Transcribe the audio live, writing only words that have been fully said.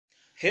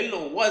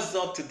Hello, what's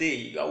up today?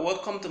 You are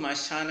welcome to my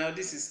channel.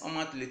 This is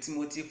Omatule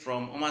Timothy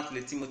from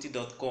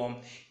omatuletimothy.com.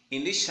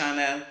 In this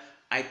channel,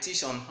 I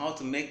teach on how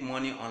to make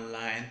money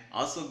online.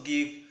 I also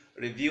give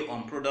review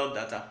on products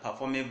that are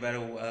performing very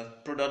well,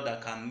 products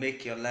that can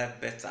make your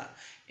life better.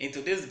 In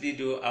today's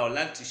video, I would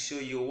like to show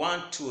you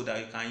one tool that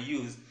you can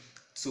use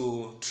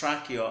to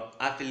track your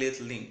affiliate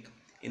link.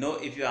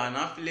 If you are an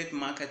affiliate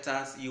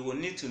marketer, you will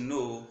need to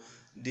know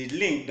the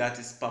link that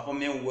is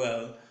performing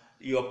well,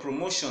 your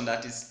promotion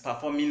that is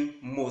performing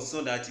most,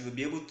 so that you will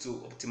be able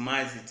to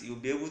optimize it. You'll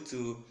be able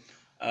to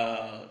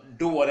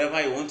do whatever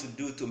you want to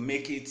do to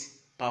make it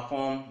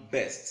perform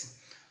best.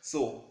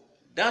 So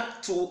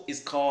that tool is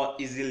called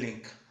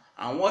EasyLink,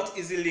 and what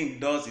EasyLink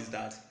does is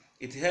that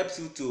it helps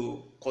you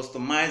to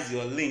customize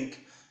your link.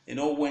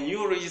 When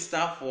you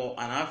register for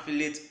an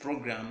affiliate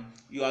program,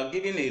 you are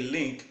given a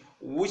link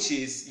which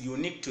is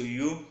unique to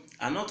you,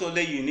 and not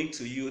only unique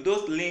to you,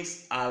 those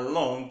links are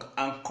long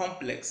and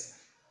complex.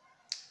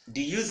 The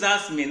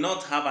users may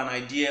not have an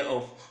idea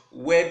of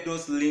where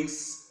those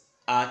links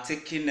are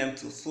taking them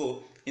to.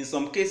 So in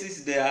some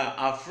cases they are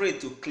afraid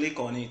to click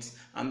on it,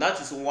 and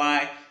that is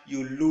why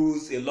you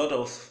lose a lot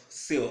of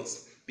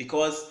sales,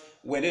 because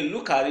when they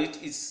look at it,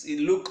 it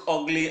look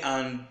ugly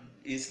and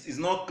it's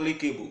not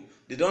clickable.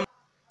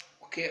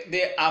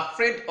 They're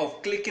afraid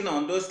of clicking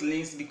on those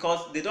links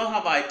because they don't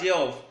have idea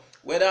of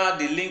whether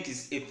the link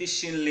is a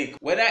phishing link,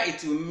 whether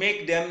it will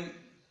make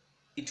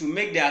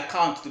their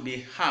account to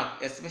be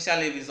hacked,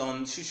 especially if it's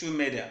on social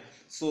media.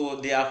 So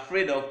they are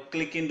afraid of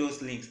clicking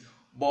those links.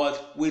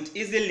 But with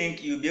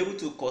EasyLink, you'll be able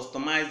to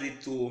customize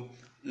it to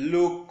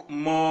look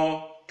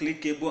more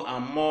clickable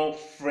and more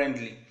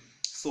friendly.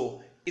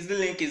 So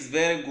EasyLink is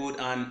very good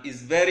and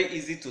it's very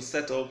easy to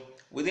set up.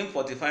 Within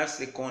 45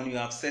 seconds you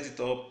have set it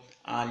up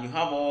and you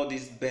have all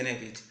these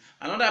benefits.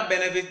 Another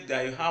benefit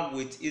that you have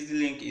with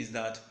EasyLink is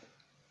that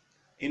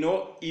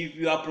if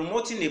you are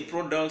promoting a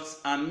product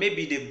and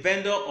maybe the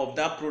vendor of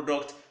that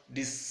product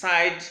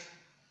decide,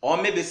 or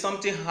maybe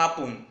something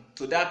happened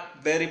to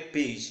that very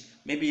page,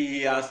 maybe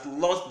he has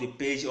lost the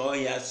page or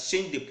he has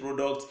changed the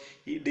product,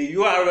 the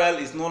URL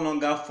is no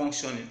longer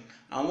functioning,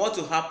 and what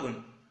will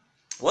happen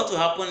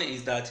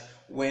is that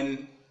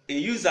when a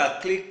user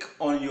click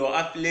on your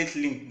affiliate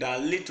link that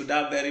lead to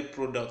that very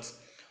product,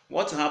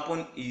 what will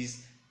happen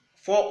is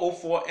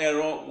 404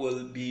 error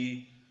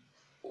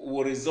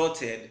will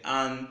resulted,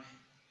 and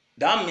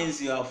that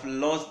means you have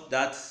lost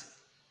that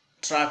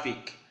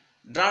traffic.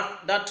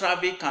 That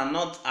traffic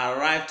cannot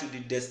arrive to the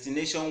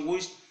destination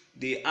which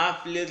the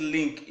affiliate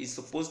link is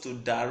supposed to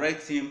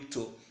direct him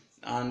to,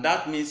 and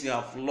that means you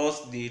have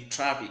lost the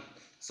traffic.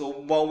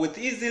 So but with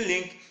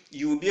EasyLink,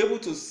 you will be able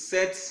to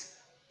set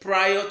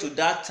prior to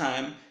that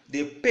time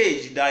the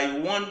page that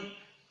you want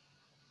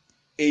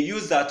a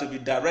user to be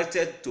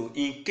directed to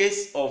in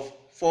case of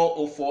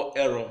 404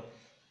 error,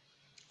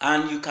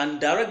 and you can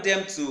direct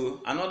them to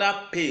another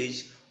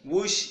page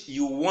which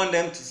you want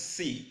them to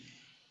see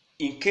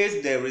in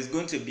case there is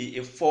going to be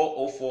a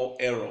 404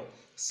 error.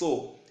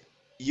 So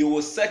you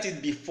will set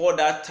it before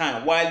that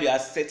time. While you are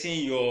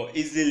setting your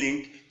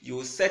EasyLink, you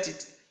will set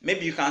it,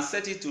 maybe you can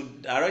set it to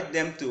direct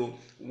them to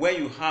where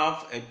you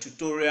have a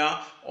tutorial,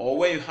 or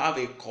where you have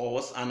a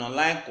course, an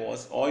online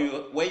course, or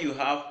where you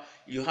have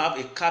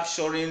a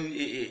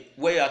capturing,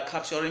 where you are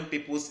capturing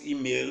people's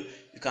email.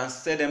 You can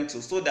set them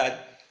to, so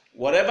that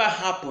whatever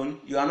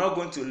happen, you are not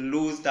going to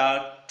lose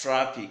that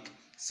traffic.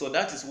 So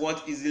that is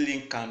what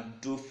EasyLink can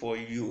do for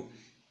you.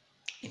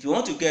 If you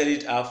want to get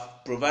it,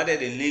 I've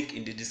provided a link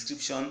in the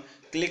description.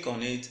 Click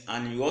on it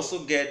and you also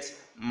get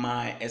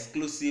my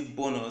exclusive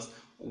bonus,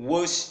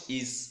 which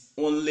is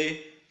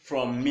only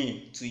from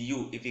me to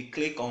you if you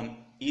click on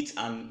it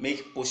and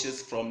make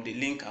purchase from the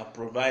link I've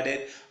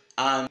provided.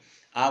 And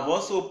I've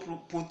also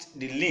put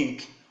the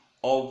link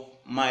of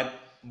my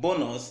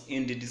bonus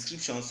in the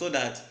description, so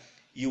that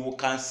you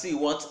can see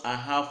what I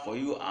have for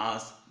you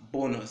as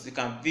bonus. You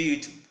can view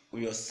it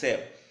yourself.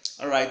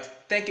 All right,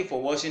 thank you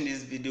for watching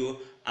this video,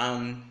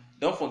 and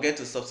don't forget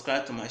to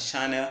subscribe to my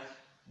channel,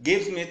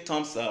 give me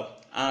thumbs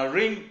up and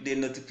ring the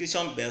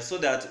notification bell, so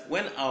that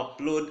when I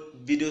upload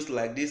videos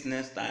like this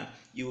next time,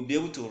 you will be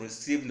able to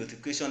receive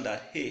notification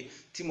that, hey,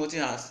 Timothy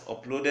has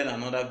uploaded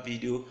another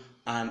video,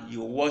 and you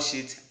watch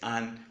it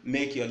and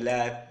make your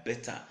life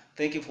better.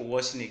 Thank you for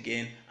watching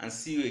again, and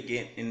see you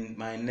again in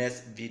my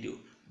next video.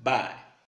 Bye.